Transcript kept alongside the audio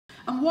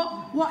And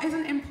what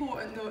isn't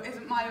important, though,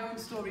 isn't my own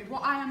story.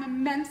 What I am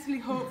immensely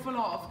hopeful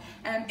of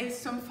is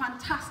some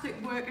fantastic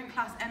working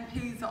class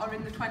MPs that are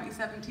in the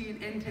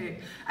 2017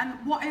 intake. And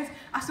what is,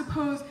 I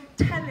suppose,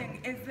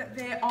 telling is that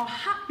they are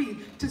happy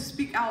to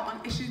speak out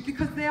on issues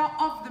because they are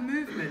of the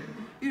movement.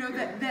 You know,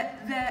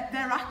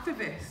 they're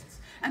activists.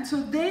 And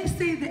so they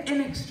see the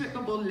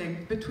inextricable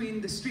link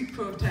between the street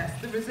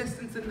protests, the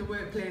resistance in the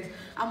workplace,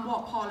 and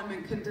what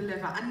Parliament can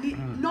deliver.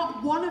 And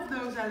not one of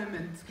those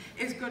elements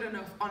is good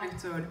enough on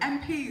its own.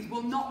 MPs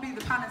will not be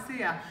the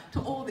panacea to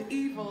all the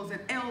evils and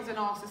ills in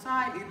our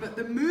society, but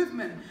the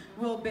movement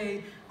will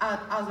be as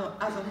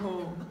a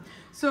whole.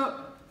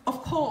 So,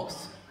 of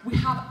course, we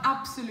have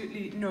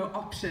absolutely no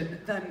option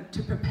than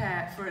to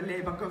prepare for a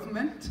Labour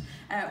government.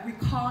 We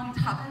can't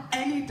have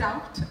any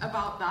doubt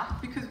about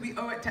that because we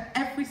owe it to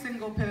every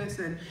single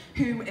person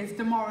who is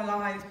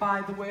demoralised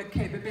by the work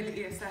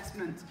capability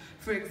assessment,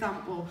 for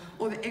example,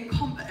 or the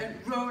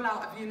incompetent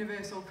rollout of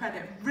universal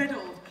credit,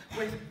 riddled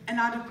with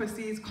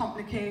inadequacies,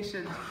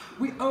 complications.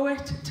 We owe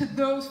it to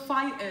those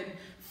fighting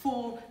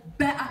for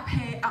better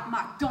pay at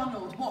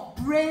McDonald. What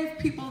brave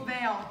people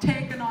they are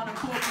taking on a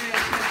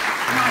corporation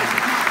like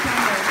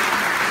McDonald.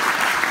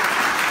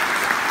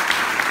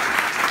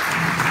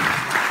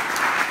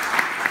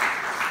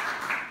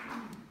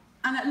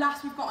 And at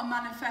last we've got a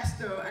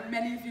manifesto, and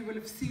many of you will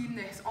have seen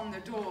this on the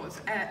doors,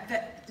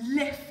 that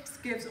lifts,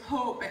 gives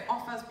hope, it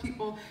offers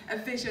people a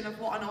vision of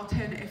what an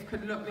alternative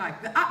could look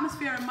like. The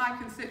atmosphere in my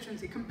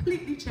constituency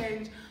completely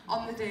changed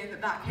on the day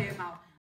that came out.